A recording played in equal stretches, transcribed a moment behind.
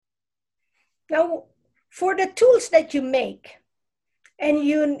Now, for the tools that you make, and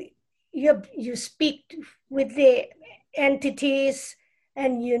you speak with the entities,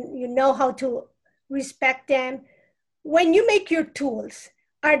 and you know how to respect them. When you make your tools,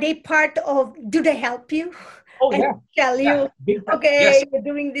 are they part of? Do they help you Oh and yeah, tell yeah, you, big time. okay, Yes, you're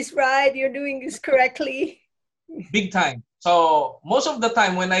doing this right, you're doing this correctly? big time. So most of the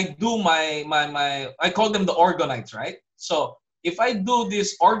time when I do I call them the orgonites, right? So if I do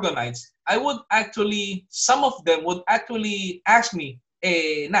these orgonites, I would actually, some of them would actually ask me,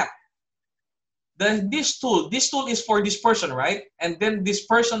 hey, Nap, this tool is for this person, right? And then this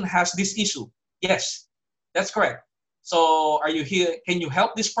person has this issue. Yes, that's correct. So are you here? Can you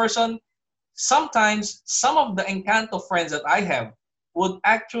help this person? Sometimes some of the Engkanto friends that I have would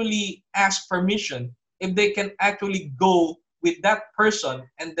actually ask permission if they can actually go with that person,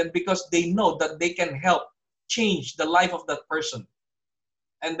 and then because they know that they can help change the life of that person.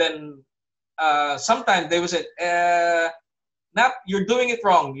 And then sometimes they will say, Nap, you're doing it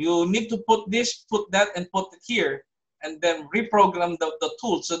wrong. You need to put this, put that, and put it here, and then reprogram the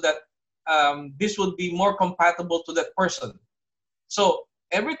tool so that this would be more compatible to that person. So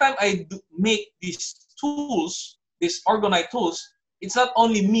every time I make these tools, these orgonite tools, it's not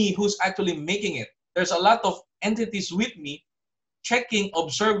only me who's actually making it. There's a lot of entities with me, checking,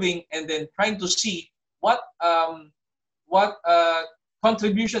 observing, and then trying to see what what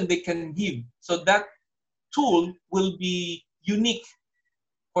contribution they can give, so that tool will be unique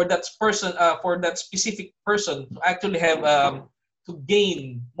for that person, for that specific person to actually have to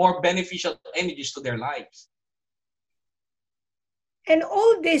gain more beneficial energies to their lives. And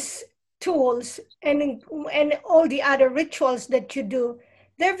all these tools and all the other rituals that you do,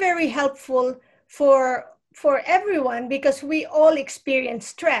 they're very helpful for everyone, because we all experience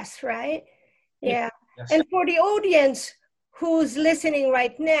stress, right? Yeah. Yeah. Yes. And for the audience who's listening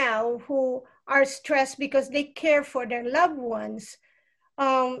right now, who are stressed because they care for their loved ones,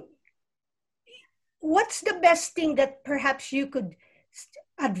 um, what's the best thing that perhaps you could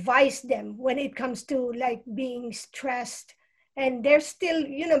advise them when it comes to like being stressed, and they're still,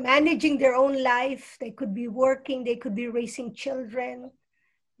 managing their own life? They could be working, they could be raising children.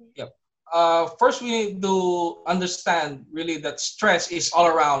 Yep. First, we need to understand really that stress is all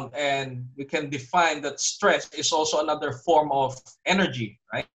around, and we can define that stress is also another form of energy,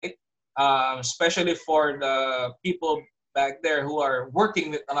 right? Especially for the people back there who are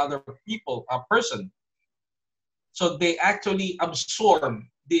working with another people, a person. So they actually absorb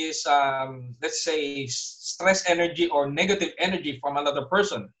this, let's say, stress energy or negative energy from another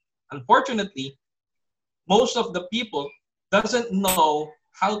person. Unfortunately, most of the people doesn't know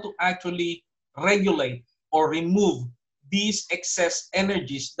how to actually regulate or remove these excess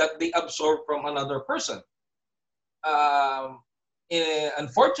energies that they absorb from another person. Um,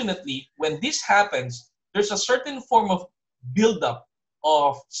 Unfortunately, when this happens, there's a certain form of buildup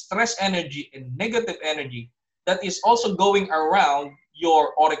of stress energy and negative energy that is also going around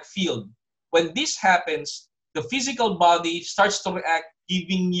your auric field. When this happens, the physical body starts to react,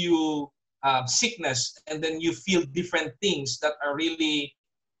 giving you sickness, and then you feel different things that are really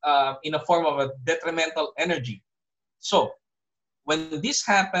in a form of a detrimental energy. So when this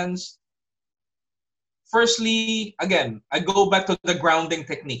happens, firstly, again, I go back to the grounding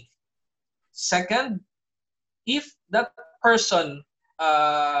technique. Second, if that person,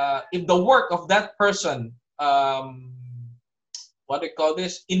 if the work of that person, what they call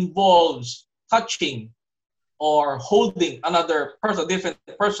this, involves touching or holding another person, different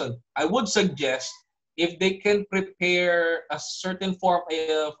person, I would suggest if they can prepare a certain form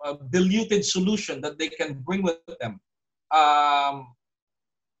of a diluted solution that they can bring with them. I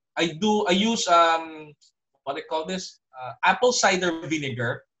use what they call this, apple cider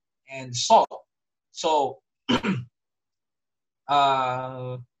vinegar and salt. So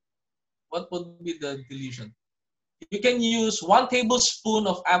uh, what would be the dilution? You can use 1 tablespoon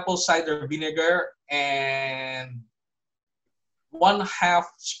of apple cider vinegar and 1/2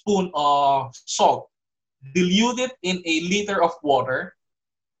 spoon of salt. Dilute it in a liter of water,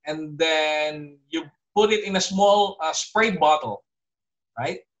 and then you put it in a small spray bottle,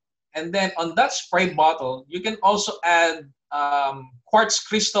 right? And then on that spray bottle, you can also add quartz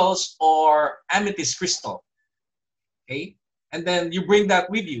crystals or amethyst crystal, okay? And then you bring that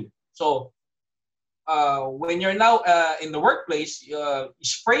with you. So when you're now in the workplace,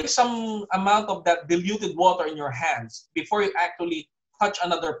 spray some amount of that diluted water in your hands before you actually touch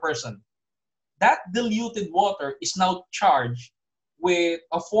another person. That diluted water is now charged with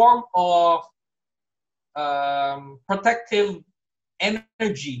a form of protective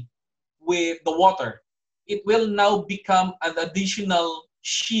energy with the water. It will now become an additional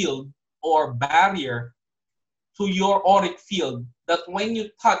shield or barrier to your auric field, that when you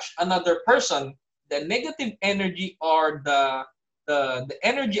touch another person, the negative energy or the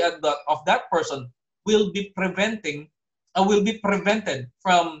energy of that person will be will be prevented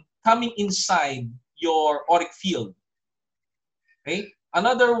from coming inside your auric field. Okay.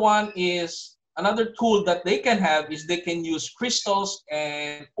 Another tool that they can have is they can use crystals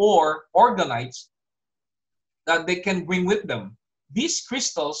and or organites that they can bring with them. These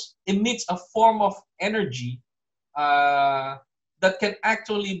crystals emits a form of energy that can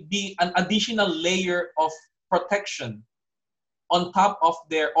actually be an additional layer of protection on top of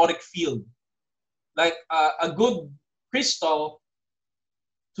their auric field. Like a good crystal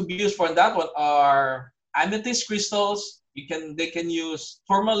to be used for that one are amethyst crystals. They can use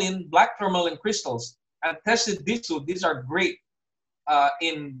tourmaline, black tourmaline crystals. I've tested these two. These are great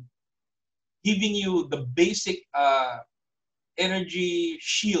in giving you the basic energy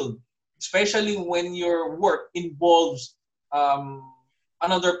shield, especially when your work involves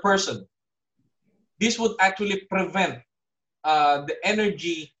another person. This would actually prevent the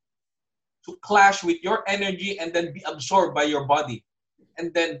energy to clash with your energy and then be absorbed by your body.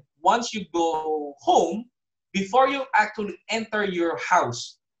 And then once you go home, before you actually enter your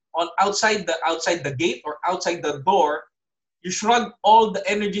house, on outside the gate or outside the door, you shrug all the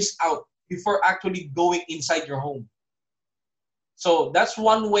energies out before actually going inside your home. So that's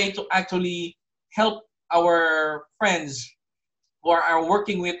one way to actually help our friends who are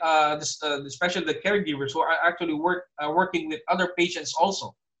working with, especially the caregivers who are actually working with other patients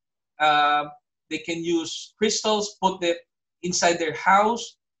also. They can use crystals, put it inside their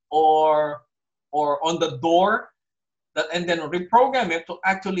house or on the door, and then reprogram it to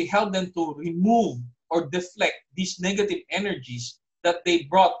actually help them to remove or deflect these negative energies that they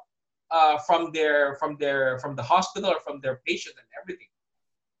brought from the hospital or from their patient and everything.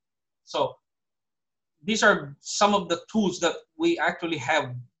 So these are some of the tools that we actually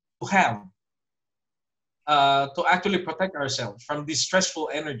have to actually protect ourselves from these stressful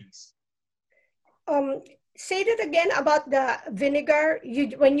energies. Say that again about the vinegar.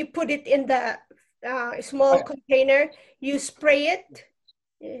 When you put it in the small container, you spray it.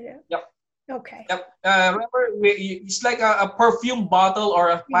 Yeah. Yep. Okay. Yep. Remember, it's like a perfume bottle or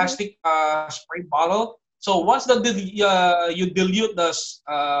a plastic spray bottle. So once you dilute the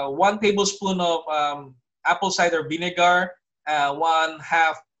 1 tablespoon of apple cider vinegar,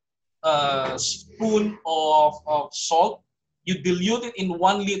 1/2 spoon of salt, you dilute it in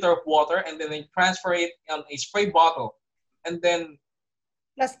 1 liter of water, and then you transfer it on a spray bottle, and then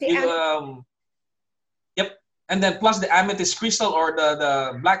and then plus the amethyst crystal or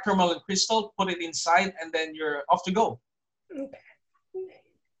the black tourmaline crystal, put it inside, and then you're off to go. Okay.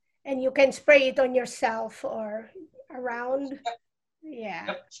 And you can spray it on yourself or around. Yep. Yeah.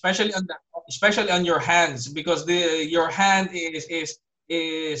 Yep. Especially on your hands, because your hand is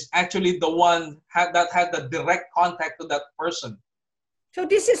actually the one that had the direct contact to that person. So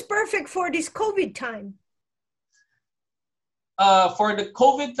this is perfect for this COVID time. For the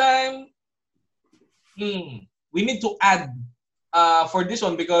COVID time, we need to add for this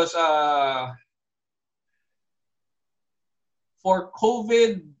one, because for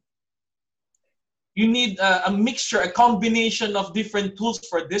COVID, you need a mixture, a combination of different tools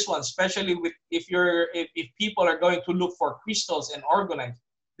for this one, especially if people are going to look for crystals and organites.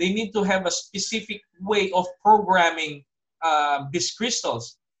 They need to have a specific way of programming these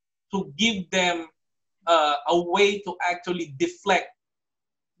crystals to give them a way to actually deflect.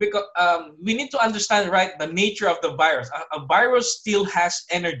 Because we need to understand, right, the nature of the virus. A virus still has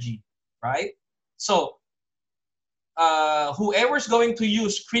energy, right? So whoever's going to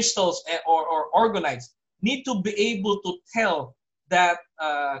use crystals or organites need to be able to tell that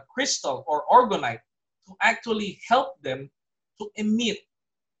crystal or organite to actually help them to emit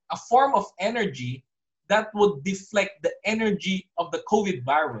a form of energy that would deflect the energy of the COVID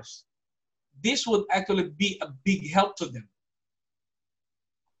virus. This would actually be a big help to them.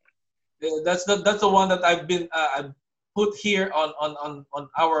 That's the one that I've been put here on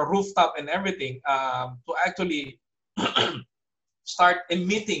our rooftop and everything to actually start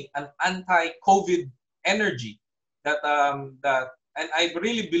emitting an anti-COVID energy and I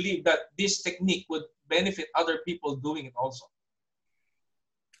really believe that this technique would benefit other people doing it also.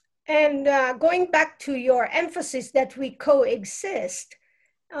 And going back to your emphasis that we coexist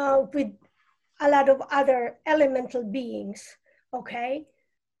with a lot of other elemental beings, okay?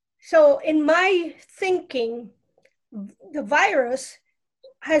 So in my thinking, the virus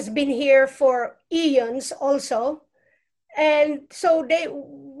has been here for eons also. And so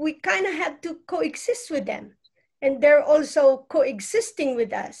we kind of have to coexist with them. And they're also coexisting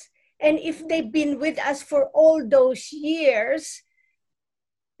with us. And if they've been with us for all those years,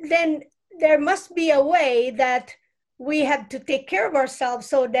 then there must be a way that we have to take care of ourselves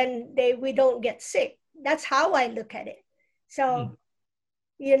so then we don't get sick. That's how I look at it. So,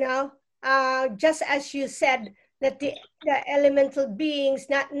 you know, just as you said that the elemental beings,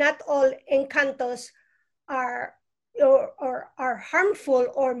 not all encantos are or are harmful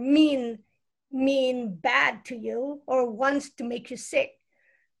or mean bad to you or wants to make you sick.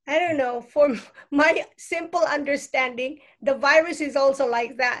 I don't know. For my simple understanding, the virus is also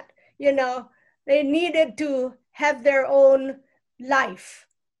like that. You know, they needed to have their own life.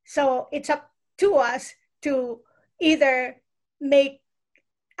 So it's up to us to either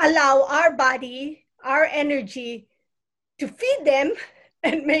allow our body, our energy to feed them,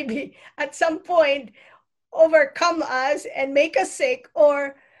 and maybe at some point overcome us and make us sick,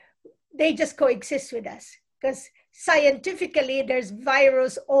 or they just coexist with us. Because scientifically, there's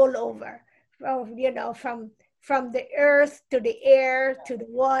virus all over, from the earth to the air to the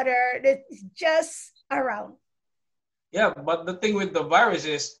water. It's just around. Yeah, but the thing with the virus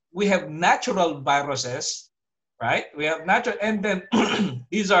is we have natural viruses, right? We have natural, and then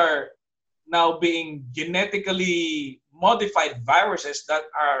these are now being genetically modified viruses that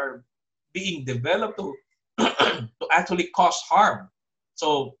are being developed to to actually cause harm.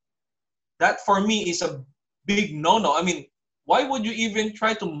 So that for me is a big no-no. I mean, why would you even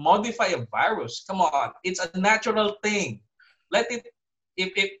try to modify a virus? Come on, it's a natural thing. Let it,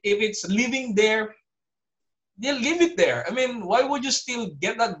 if it's living there, they'll leave it there. I mean, why would you still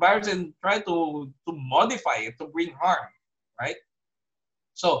get that virus and try to modify it to bring harm, right?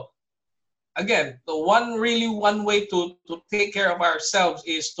 So again, the one way to take care of ourselves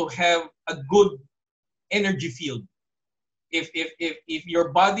is to have a good energy field. If your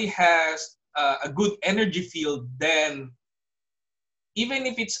body has a good energy field, then even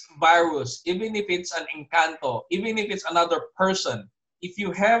if it's virus, even if it's an Engkanto, even if it's another person, if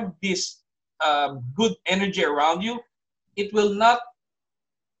you have this good energy around you, it will not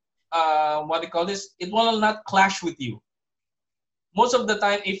what do you call this? It will not clash with you. Most of the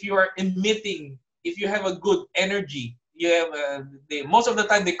time, if you are emitting, if you have a good energy, you have most of the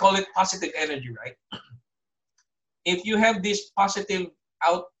time they call it positive energy, right? If you have this positive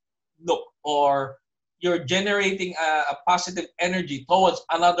outlook or you're generating a positive energy towards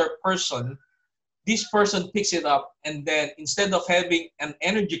another person, this person picks it up, and then instead of having an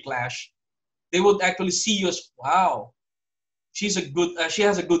energy clash, they would actually see you as, wow, she has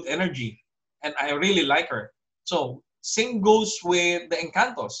a good energy, and I really like her. So same goes with the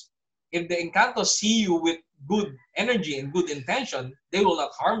Encantos. If the Encantos see you with good energy and good intention, they will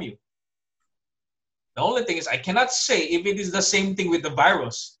not harm you. The only thing is I cannot say if it is the same thing with the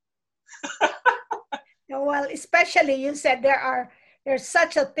virus. Well, especially you said there's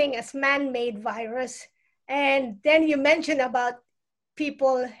such a thing as man-made virus, and then you mentioned about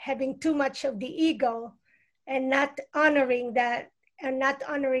people having too much of the ego and not honoring that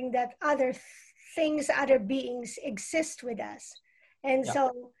other things, other beings exist with us. And Yeah.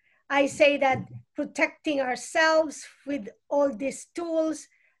 so I say that protecting ourselves with all these tools,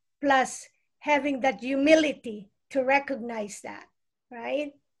 plus having that humility to recognize that,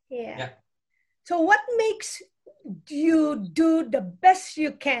 right? Yeah. So what makes you do the best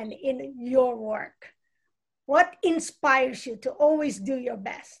you can in your work? What inspires you to always do your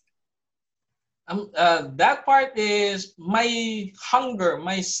best? That part is my hunger,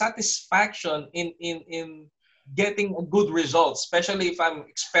 my satisfaction in getting a good result, especially if I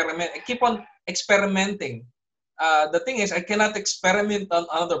keep on experimenting. The thing is, I cannot experiment on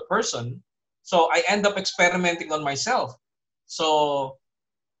another person, so I end up experimenting on myself. So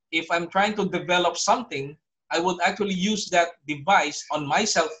if I'm trying to develop something, I would actually use that device on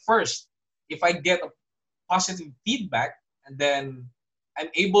myself first. If I get a positive feedback, and then I'm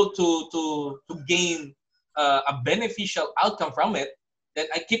able to gain a beneficial outcome from it, then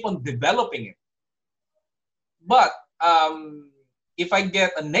I keep on developing it. But if I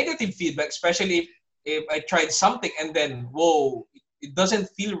get a negative feedback, especially if I tried something and then, whoa, it doesn't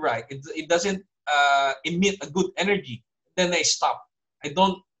feel right, it doesn't emit a good energy, then I stop. I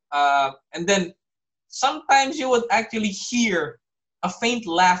don't, and then sometimes you would actually hear a faint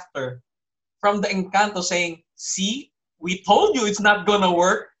laughter from the Encanto saying, see, we told you it's not gonna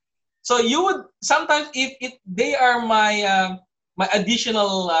work. So you would sometimes, if they are my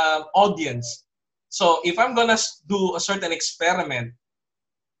additional audience. So if I'm gonna do a certain experiment,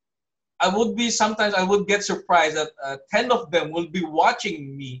 sometimes I would get surprised that 10 of them will be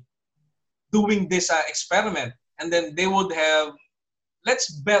watching me doing this experiment, and then they would have,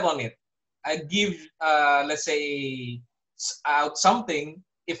 let's bet on it. I give let's say out something,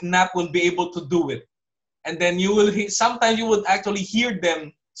 if Nap will be able to do it. And then you will sometimes you would actually hear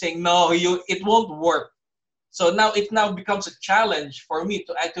them saying, no, it won't work. So now it now becomes a challenge for me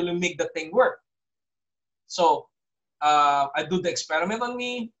to actually make the thing work. So I do the experiment on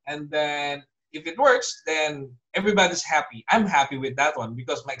me, and then if it works, then everybody's happy. I'm happy with that one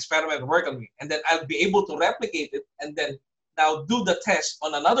because my experiment worked on me. And then I'll be able to replicate it and then now do the test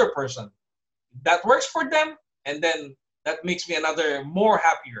on another person. That works for them, and then that makes me another more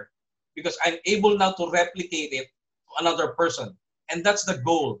happier because I'm able now to replicate it to another person. And that's the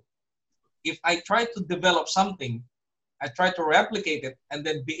goal. If I try to develop something, I try to replicate it and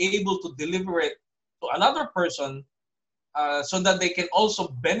then be able to deliver it to another person so that they can also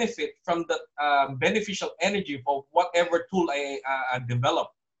benefit from the beneficial energy of whatever tool I develop.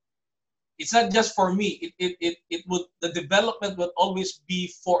 It's not just for me. It would, the development would always be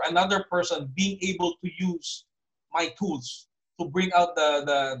for another person being able to use my tools to bring out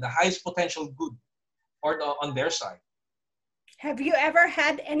the highest potential good on their side. Have you ever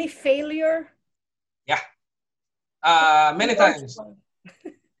had any failure? Yeah. Many Worst times. one.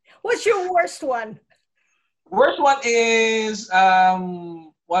 What's your worst one? Worst one is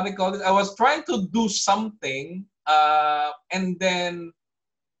what I call it. I was trying to do something, and then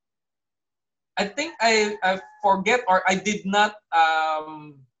I think I forget, or I did not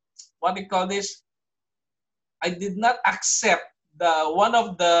what do you call this? I did not accept the one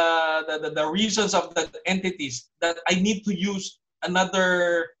of the reasons of the entities that I need to use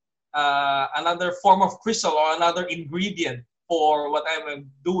another form of crystal or another ingredient for what I'm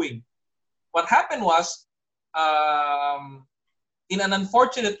doing. What happened was, in an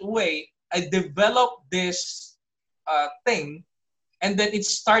unfortunate way, I developed this thing, and then it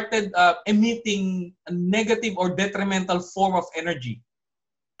started emitting a negative or detrimental form of energy.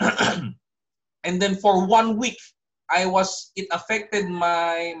 And then for 1 week, it affected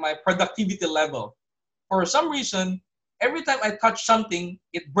my productivity level. For some reason, every time I touch something,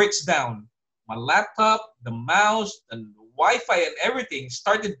 it breaks down. My laptop, the mouse, the Wi-Fi, and everything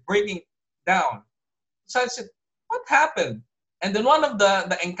started breaking down. So I said, what happened? And then one of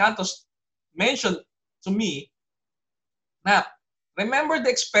the Engkantos mentioned to me, Nap, remember the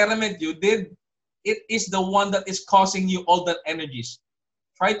experiment you did? It is the one that is causing you all that energies.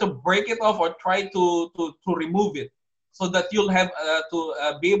 Try to break it off or try to remove it so that you'll have to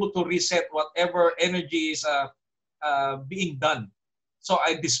be able to reset whatever energy is being done. So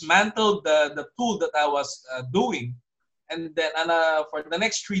I dismantled the tool that I was doing, and then for the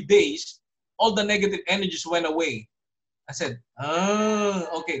next 3 days, all the negative energies went away. I said, oh,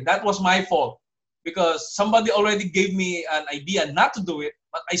 okay, that was my fault because somebody already gave me an idea not to do it,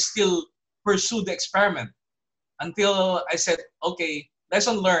 but I still pursued the experiment until I said, okay,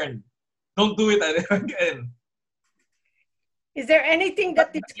 lesson learned. Don't do it again. Is there anything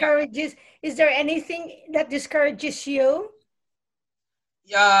that discourages? Is there anything that discourages you?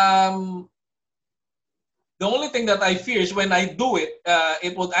 The only thing that I fear is when I do it,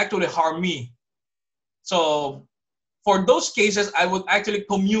 it would actually harm me. So for those cases, I would actually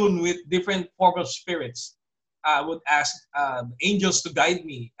commune with different forms of spirits. I would ask angels to guide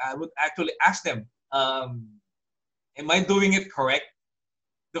me. I would actually ask them, am I doing it correct?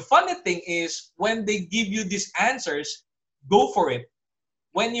 The funny thing is when they give you these answers, go for it.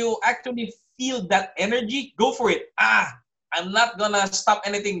 When you actually feel that energy, go for it. I'm not gonna stop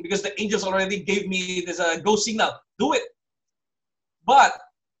anything because the angels already gave me this go signal. Do it. But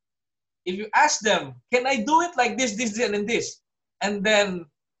if you ask them, can I do it like this, and this? And then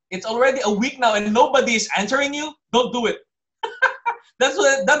it's already a week now and nobody is answering you, don't do it. That's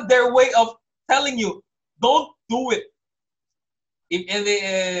their way of telling you, don't do it.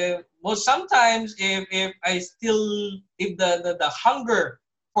 Sometimes if the hunger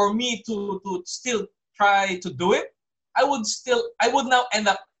for me to still try to do it, I would now end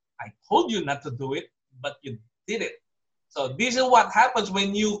up, I told you not to do it, but you did it. So this is what happens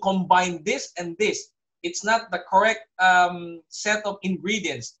when you combine this and this. It's not the correct set of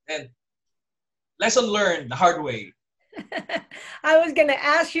ingredients. And lesson learned the hard way. I was going to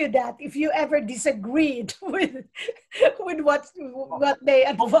ask you that if you ever disagreed with what they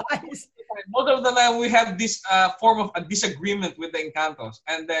advised. Most of the time we have this form of a disagreement with the Engkantos.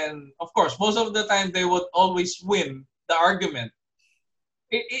 And then, of course, most of the time they would always win the argument.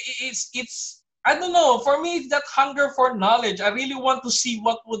 It's I don't know. For me, it's that hunger for knowledge. I really want to see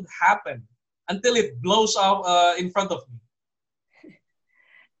what would happen until it blows up in front of me.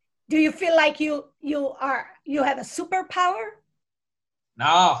 Do you feel like you have a superpower?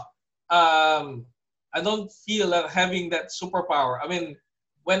 No, I don't feel like having that superpower. I mean,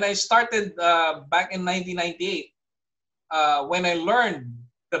 when I started back in 1998, when I learned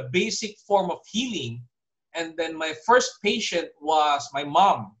the basic form of healing. And then my first patient was my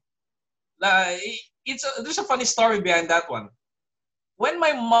mom. There's a funny story behind that one. When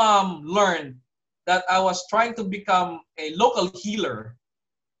my mom learned that I was trying to become a local healer,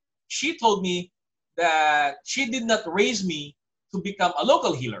 she told me that she did not raise me to become a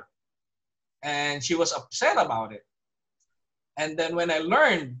local healer. And she was upset about it. And then when I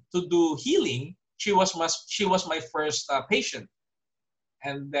learned to do healing, she was my first patient.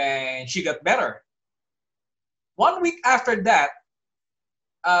 And then she got better. 1 week after that,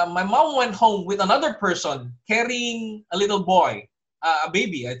 my mom went home with another person carrying a little boy, a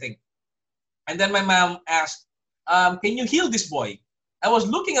baby, I think. And then my mom asked, can you heal this boy? I was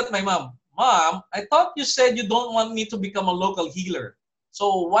looking at my mom. Mom, I thought you said you don't want me to become a local healer.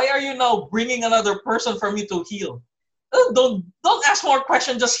 So why are you now bringing another person for me to heal? Don't ask more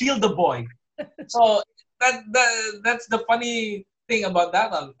questions. Just heal the boy. So that's the funny thing about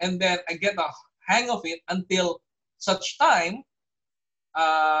that one. And then I get the hang of it until such time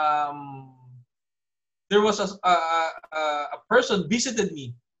there was a person visited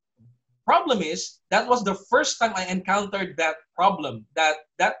me. Problem is, that was the first time I encountered that problem, that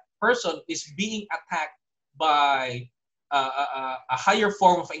person is being attacked by a higher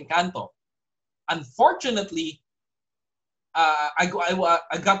form of Engkanto. Unfortunately, I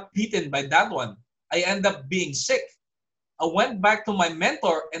got beaten by that one. I ended up being sick. I went back to my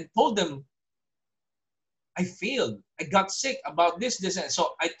mentor and told them, I failed. I got sick about this. And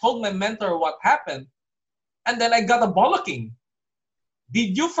so I told my mentor what happened, and then I got a bollocking.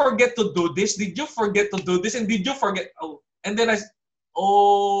 Did you forget to do this? Did you forget to do this? And did you forget? Oh, and then I said,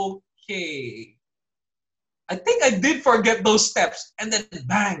 okay. I think I did forget those steps. And then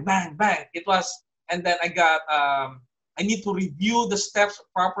bang, bang, bang. It was, and then I got, I need to review the steps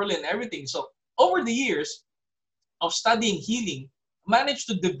properly and everything. So over the years of studying healing, I managed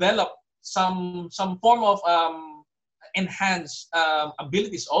to develop some form of enhanced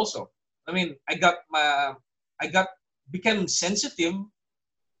abilities also. I mean, became sensitive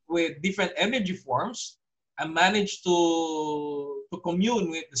with different energy forms. I managed to commune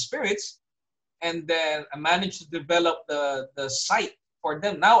with the spirits, and then I managed to develop the sight for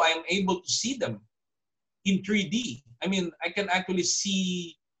them. Now I am able to see them in 3D. I mean, I can actually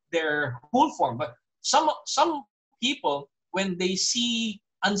see their whole form. But some people, when they see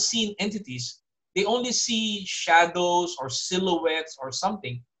unseen entities, they only see shadows or silhouettes or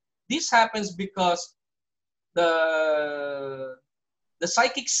something. This happens because the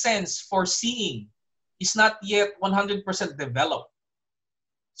psychic sense for seeing is not yet 100% developed.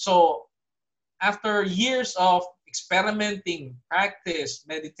 So after years of experimenting, practice,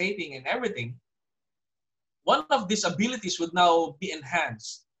 meditating, and everything, one of these abilities would now be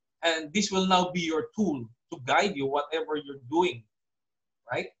enhanced. And this will now be your tool to guide you whatever you're doing,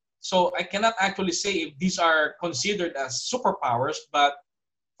 right? So I cannot actually say if these are considered as superpowers, but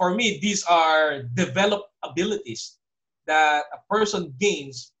for me, these are developed abilities that a person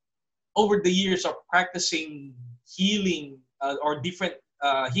gains over the years of practicing healing or different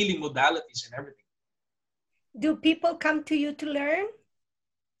healing modalities and everything. Do people come to you to learn?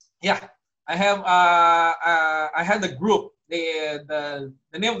 Yeah, I had a group. The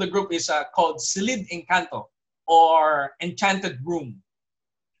name of the group is called Silid Engkanto, or Enchanted Room.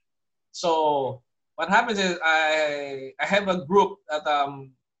 So what happens is I have a group that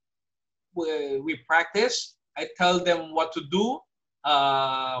we practice. I tell them what to do,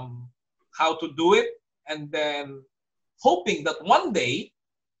 how to do it, and then hoping that one day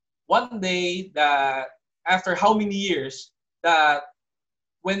that after how many years, that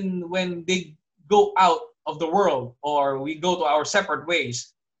when they go out of the world or we go to our separate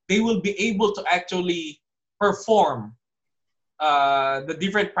ways, they will be able to actually perform the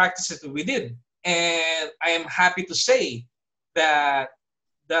different practices that we did. And I am happy to say that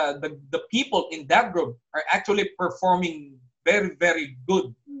the people in that group are actually performing very, very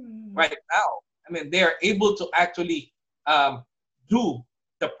good right now. I mean, they are able to actually do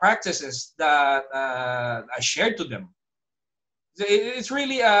the practices that I shared to them. It's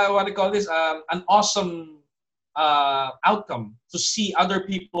really what I call this an awesome outcome to see other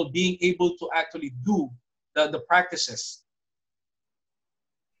people being able to actually do the practices.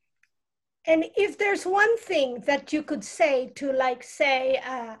 And if there's one thing that you could say to, like, say,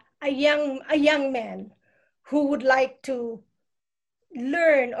 a young man who would like to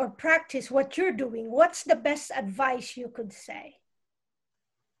learn or practice what you're doing, what's the best advice you could say?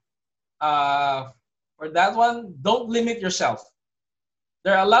 For that one, don't limit yourself.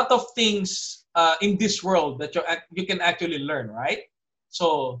 There are a lot of things in this world that you can actually learn, right?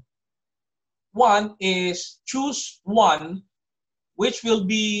 So one is choose one which will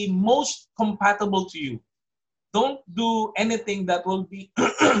be most compatible to you. Don't do anything that will be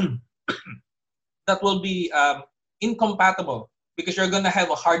that will be incompatible, because you're gonna have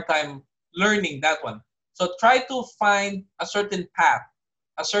a hard time learning that one. So try to find a certain path,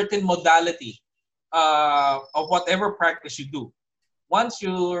 a certain modality of whatever practice you do. Once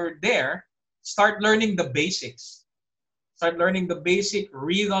you're there, start learning the basics. Start learning the basic,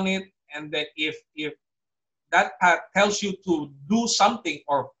 read on it, and then if that path tells you to do something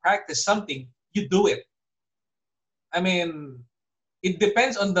or practice something, you do it. I mean, it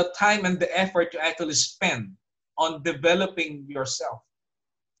depends on the time and the effort you actually spend on developing yourself.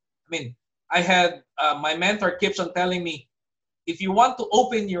 I mean, I had my mentor keeps on telling me, if you want to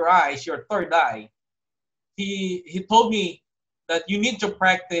open your eyes, your third eye, he told me that you need to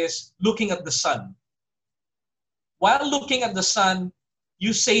practice looking at the sun. While looking at the sun,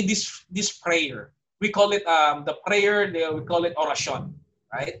 you say this prayer. We call it the prayer. We call it orasyon,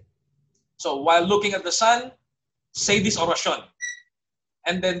 right? So while looking at the sun, say this orasyon,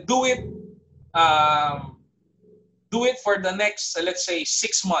 and then um, do it for the next, let's say,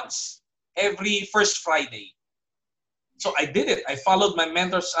 6 months, every first Friday. So I did it. I followed my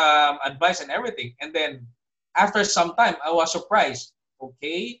mentor's advice and everything. And then after some time, I was surprised.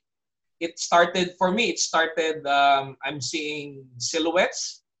 Okay, it started for me. It started, I'm seeing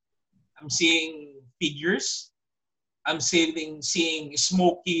silhouettes. I'm seeing figures. I'm seeing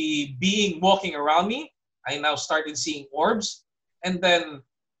smoky being walking around me. I now started seeing orbs. And then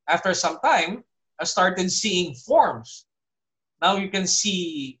after some time, I started seeing forms. Now you can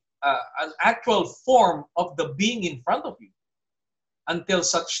see an actual form of the being in front of you. Until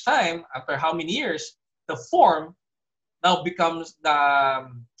such time, after how many years, the form now becomes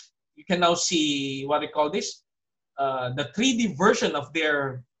you can now see what do you call this? The 3D version of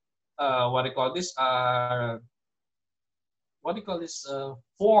their, what do you call this? What do you call this?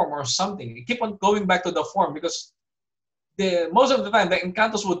 Form or something. You keep on going back to the form because most of the time the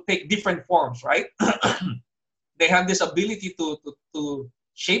Engkantos would take different forms, right? They have this ability to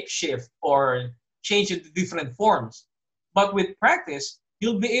shape shift or change into different forms. But with practice,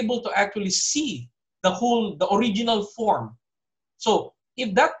 you'll be able to actually see the original form. So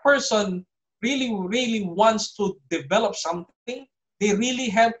if that person really wants to develop something, they really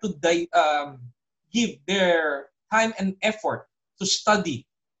have to give their time and effort to study,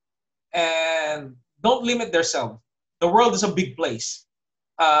 and don't limit themselves. The world is a big place.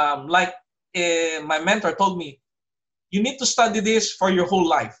 Like my mentor told me, you need to study this for your whole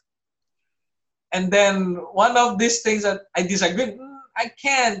life. And then one of these things that I disagreed, I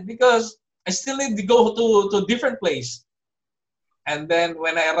can't because I still need to go to a different place. And then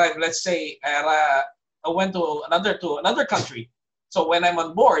when I arrived, let's say I went to another country. So when I'm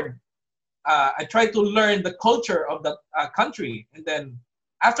on board, I try to learn the culture of the country. And then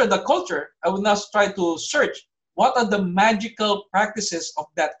after the culture, I will now try to search what are the magical practices of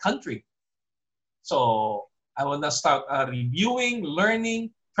that country. So I will now start reviewing,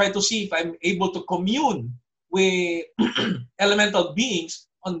 learning, try to see if I'm able to commune with elemental beings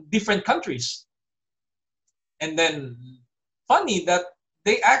on different countries. And then funny that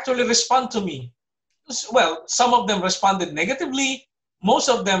they actually respond to me. Well, some of them responded negatively. Most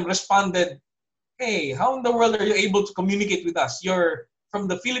of them responded, hey, how in the world are you able to communicate with us? You're from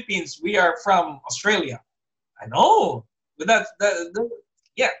the Philippines. We are from Australia. I know. But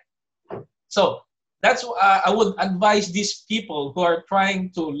yeah. So that's I would advise these people who are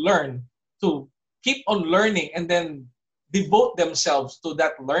trying to learn to keep on learning and then devote themselves to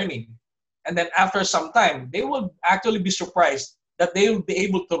that learning. And then after some time, they will actually be surprised that they will be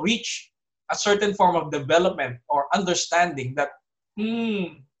able to reach a certain form of development or understanding that,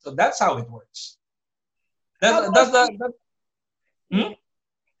 so that's how it works.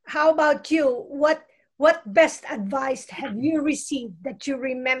 How about you? What best advice have you received that you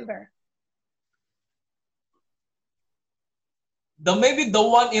remember? Maybe the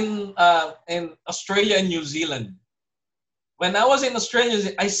one in Australia and New Zealand. When I was in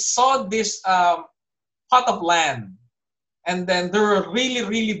Australia, I saw this pot of land, and then there were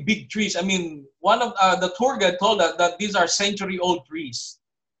really big trees. I mean, one of the tour guide told us that these are century-old trees.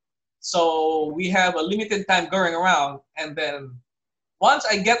 So we have a limited time going around, and then once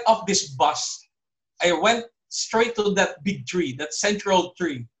I get off this bus, I went straight to that big tree, that century-old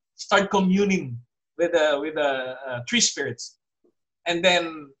tree, start communing with the tree spirits. And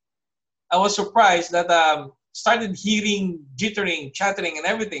then I was surprised that started hearing jittering, chattering, and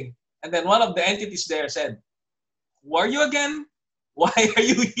everything. And then one of the entities there said, "Who are you again? Why are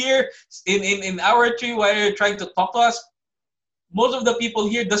you here in our tree? Why are you trying to talk to us? Most of the people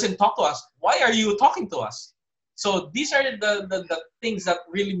here doesn't talk to us. Why are you talking to us?" So these are the things that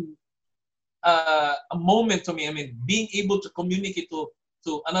really a moment to me. I mean, being able to communicate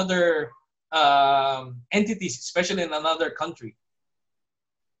to another entities, especially in another country.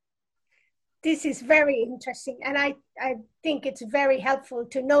 This is very interesting, and I think it's very helpful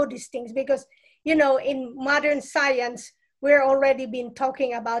to know these things because, you know, in modern science, we're already been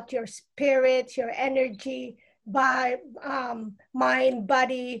talking about your spirit, your energy, by mind,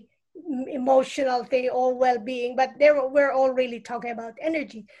 body, emotional thing, all well-being, but there we're all really talking about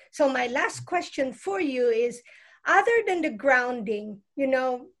energy. So my last question for you is, other than the grounding, you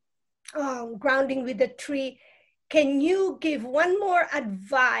know, grounding with the tree, can you give one more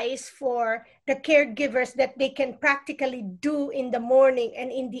advice for the caregivers that they can practically do in the morning and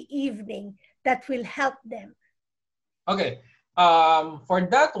in the evening that will help them? Okay. For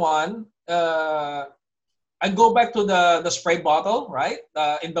that one, I go back to the spray bottle, right?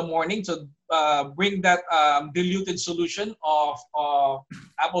 In the morning to bring that diluted solution of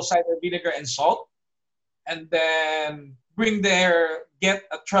apple cider vinegar and salt, and then get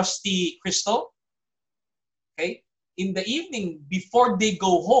a trusty crystal. Okay. In the evening, before they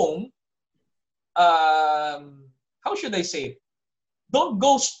go home, how should I say it? Don't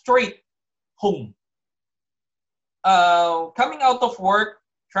go straight home. Coming out of work,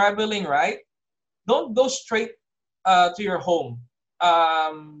 traveling, right? Don't go straight to your home.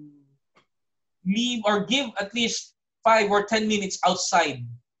 Leave or give at least 5 or 10 minutes outside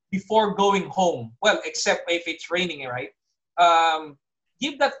before going home. Well, except if it's raining, right? Um,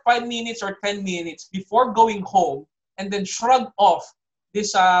 Give that 5 minutes or 10 minutes before going home, and then shrug off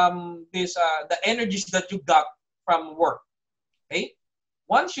the energies that you got from work. Okay.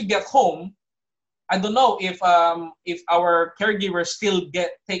 Once you get home, I don't know if our caregivers still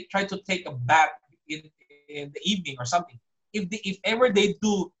try to take a bath in the evening or something. If ever they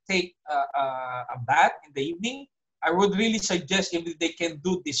do take a bath in the evening, I would really suggest if they can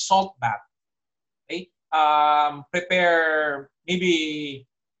do the salt bath. Okay, prepare maybe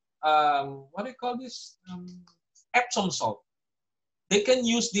what do you call this? Epsom salt. They can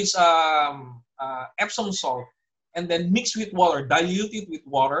use this Epsom salt and then mix with water, dilute it with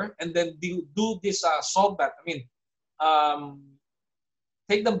water, and then do this salt bath. I mean, um,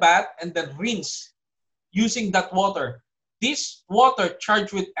 take the bath and then rinse using that water. This water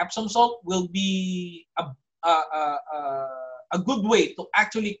charged with Epsom salt will be a good way to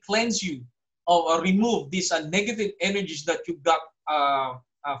actually cleanse you or remove these negative energies that you got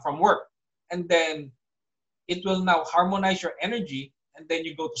from work. And then it will now harmonize your energy, and then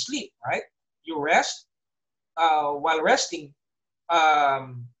you go to sleep, right? You rest. While resting,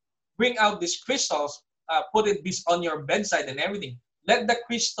 um, bring out these crystals, put it this on your bedside and everything. Let the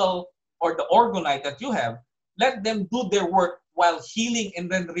crystal or the orgonite that you have, let them do their work while healing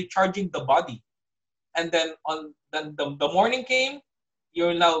and then recharging the body. And then the morning came,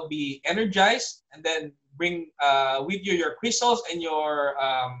 you'll now be energized, and then bring with you your crystals and your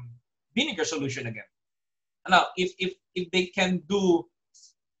vinegar solution again. Now, if they can do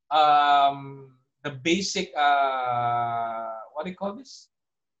the basic what do you call this,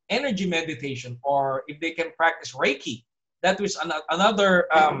 energy meditation, or if they can practice Reiki, that is another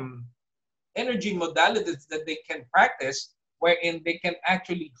energy modalities that they can practice, wherein they can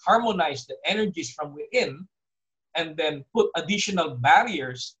actually harmonize the energies from within, and then put additional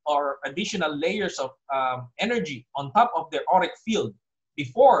barriers or additional layers of energy on top of their auric field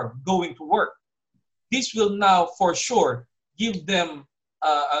before going to work. This will now for sure give them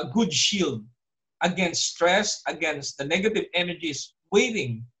a good shield against stress, against the negative energies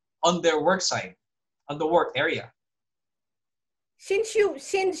waiting on their work side, on the work area. Since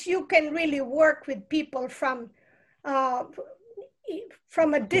you can really work with people uh,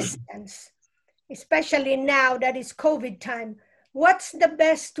 from a distance, especially now that is COVID time, what's the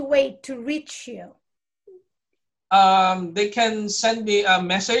best way to reach you? They can send me a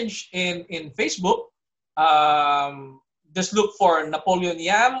message in Facebook. Just look for Napoleon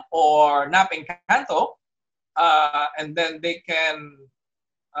Yam or Nap Engkanto, and then they can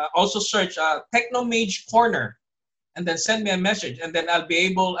also search Techno Mage Corner, and then send me a message, and then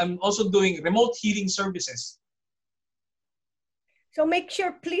I'm also doing remote healing services. So make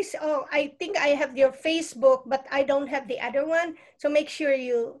sure, please, oh, I think I have your Facebook, but I don't have the other one. So make sure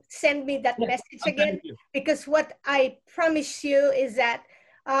you send me that message again, because what I promise you is that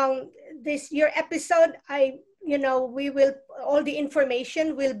your episode, we will, all the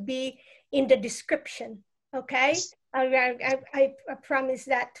information will be in the description. Okay. Yes. I promise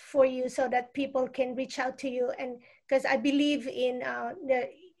that for you, so that people can reach out to you, and because I believe in the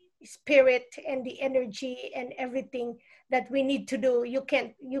spirit and the energy and everything that we need to do. You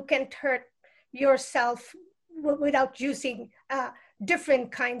can't hurt yourself without using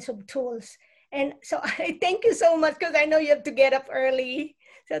different kinds of tools. And so I thank you so much, because I know you have to get up early.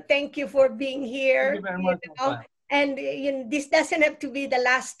 So thank you for being Thank here. you very much, Opa. And this doesn't have to be the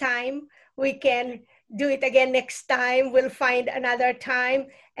last time. We can do it again next time. We'll find another time.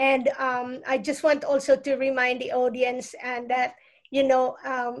 And I just want also to remind the audience and that,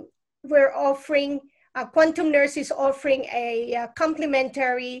 we're offering, Quantum Nurse is offering a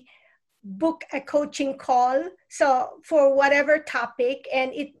complimentary book a coaching call. So for whatever topic,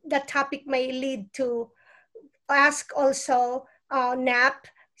 and the topic may lead to ask also NAP.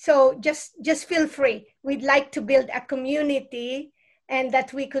 So just feel free. We'd like to build a community and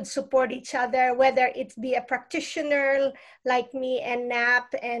that we could support each other, whether it be a practitioner like me and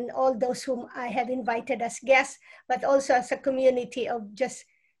NAP and all those whom I have invited as guests, but also as a community of just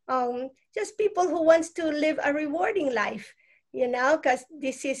people who wants to live a rewarding life, because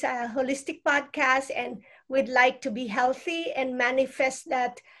this is a holistic podcast and we'd like to be healthy and manifest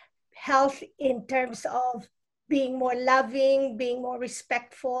that health in terms of being more loving, being more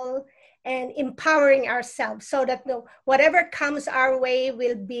respectful, and empowering ourselves so that whatever comes our way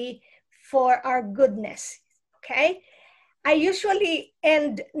will be for our goodness. Okay? I usually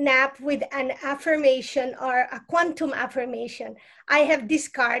end NAP with an affirmation or a quantum affirmation. I have these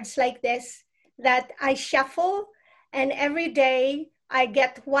cards like this that I shuffle, and every day I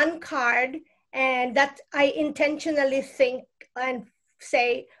get one card, and that I intentionally think and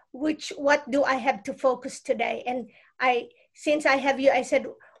say, what do I have to focus today? And since I have you, I said,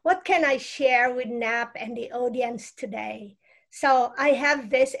 what can I share with NAP and the audience today? So I have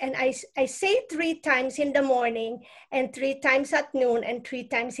this, and I say 3 times in the morning, and 3 times at noon, and 3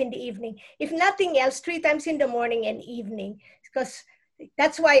 times in the evening. If nothing else, 3 times in the morning and evening, because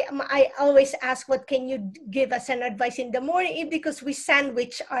that's why I always ask, what can you give us an advice in the morning? Because we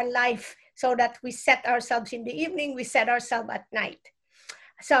sandwich our life so that we set ourselves in the evening, we set ourselves at night.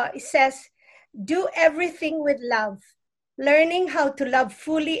 So it says, do everything with love. Learning how to love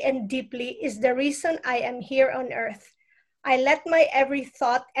fully and deeply is the reason I am here on earth. I let my every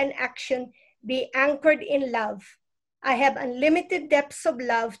thought and action be anchored in love. I have unlimited depths of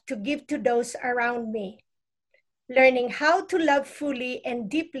love to give to those around me. Learning how to love fully and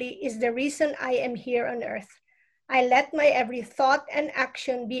deeply is the reason I am here on earth. I let my every thought and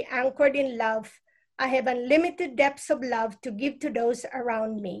action be anchored in love. I have unlimited depths of love to give to those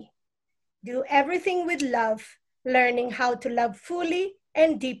around me. Do everything with love. Learning how to love fully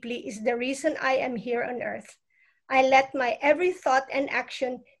and deeply is the reason I am here on earth. I let my every thought and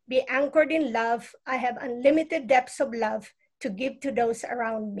action be anchored in love. I have unlimited depths of love to give to those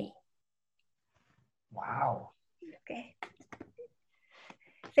around me. Wow. Okay.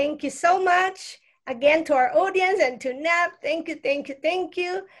 Thank you so much. Again, to our audience and to NAP, thank you, thank you, thank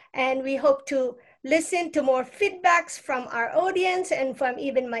you. And we hope to listen to more feedbacks from our audience and from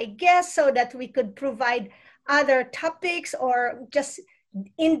even my guests so that we could provide other topics or just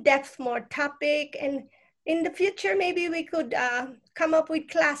in-depth more topic. And in the future, maybe we could come up with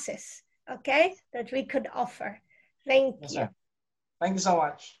classes, okay, that we could offer. Thank you. Sir. Thank you so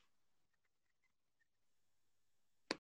much.